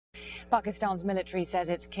Pakistan's military says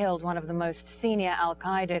it's killed one of the most senior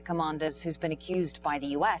al-Qaeda commanders who's been accused by the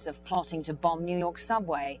US of plotting to bomb New York's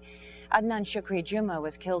subway. Adnan Shukrijumah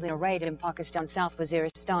was killed in a raid in Pakistan's South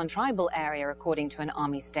Waziristan tribal area, according to an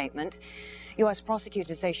army statement. US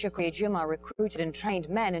prosecutors say Shukrijumah recruited and trained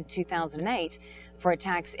men in 2008 for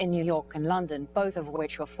attacks in New York and London, both of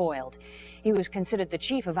which were foiled. He was considered the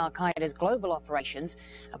chief of al-Qaeda's global operations,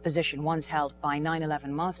 a position once held by 9/11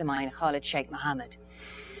 mastermind Khalid Sheikh Mohammed.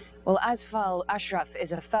 Well, Asfal Ashraf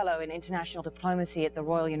is a fellow in international diplomacy at the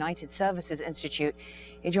Royal United Services Institute.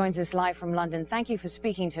 He joins us live from London. Thank you for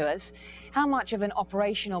speaking to us. How much of an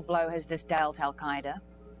operational blow has this dealt al-Qaeda?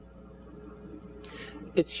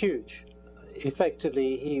 It's huge.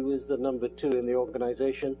 Effectively, he was the number 2 in the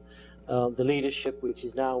organization. The leadership, which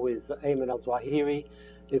is now with Ayman al-Zawahiri,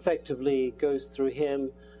 effectively goes through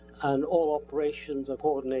him, and all operations are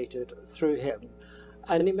coordinated through him.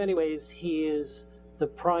 And in many ways, he is the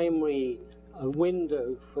primary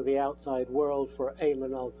window for the outside world for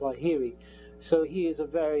Ayman al-Zawahiri. So he is a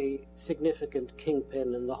very significant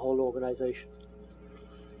kingpin in the whole organization.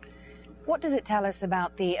 What does it tell us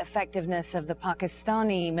about the effectiveness of the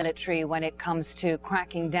Pakistani military when it comes to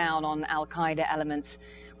cracking down on al-Qaeda elements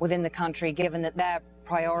within the country, given that their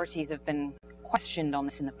priorities have been questioned on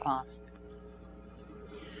this in the past?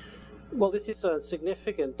 Well, this is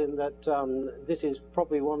significant in that this is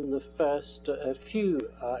probably one of the first few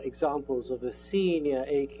examples of a senior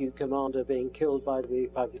AQ commander being killed by the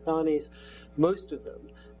Pakistanis. Most of them,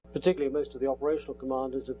 particularly most of the operational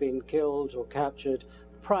commanders, have been killed or captured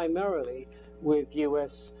primarily with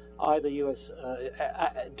either US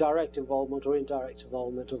direct involvement or indirect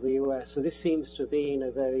involvement of the US. So this seems to have been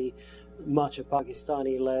a very much a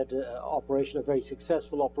Pakistani-led operation, a very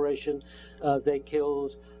successful operation. They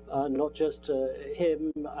killed not just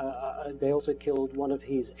him, they also killed one of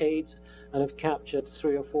his aides and have captured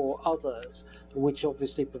 3 or 4 others, which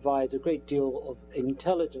obviously provides a great deal of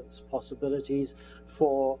intelligence possibilities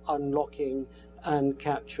for unlocking and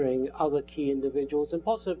capturing other key individuals and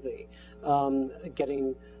possibly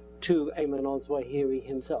getting to Ayman al-Zawahiri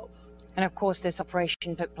himself. And of course, this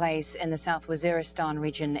operation took place in the South Waziristan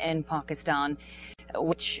region in Pakistan,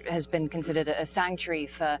 which has been considered a sanctuary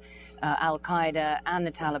for al-Qaeda and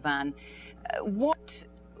the Taliban. What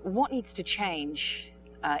needs to change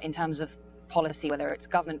in terms of policy, whether it's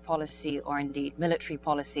government policy or indeed military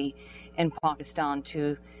policy in Pakistan,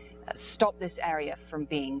 to stop this area from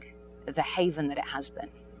being the haven that it has been?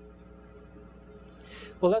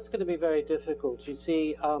 Well, that's going to be very difficult. You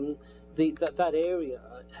see, that area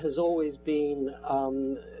has always been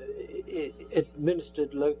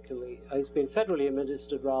administered locally. It's been federally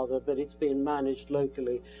administered, rather, but it's been managed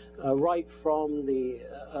locally right from the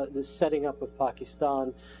setting up of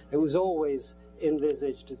Pakistan. It was always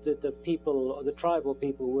envisaged that the people, the tribal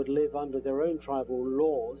people, would live under their own tribal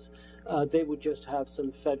laws. They would just have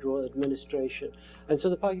some federal administration. And so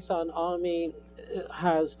the Pakistan Army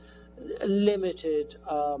has limited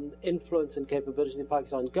influence and capability. The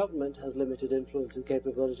Pakistan government has limited influence and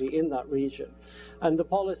capability in that region. And the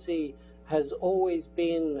policy has always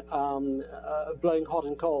been blowing hot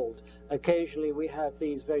and cold. Occasionally we have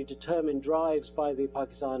these very determined drives by the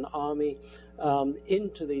Pakistan Army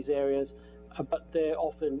into these areas, but they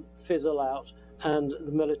often fizzle out and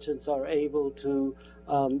the militants are able to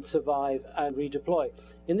survive and redeploy.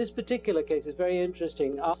 In this particular case, it's very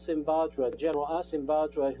interesting. General Asim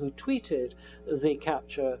Bajwa, who tweeted the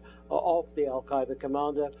capture of the al-Qaeda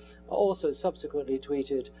commander, also subsequently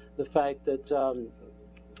tweeted the fact that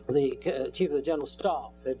the Chief of the General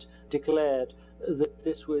Staff had declared that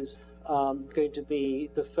this was going to be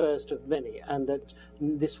the first of many, and that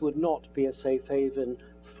this would not be a safe haven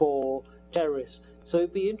for terrorists. So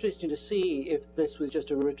it'd be interesting to see if this was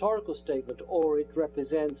just a rhetorical statement or it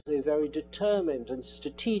represents a very determined and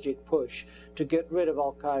strategic push to get rid of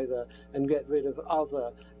al-Qaeda and get rid of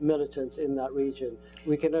other militants in that region.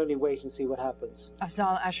 We can only wait and see what happens.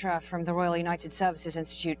 Asfal Ashraf from the Royal United Services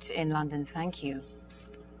Institute in London, thank you.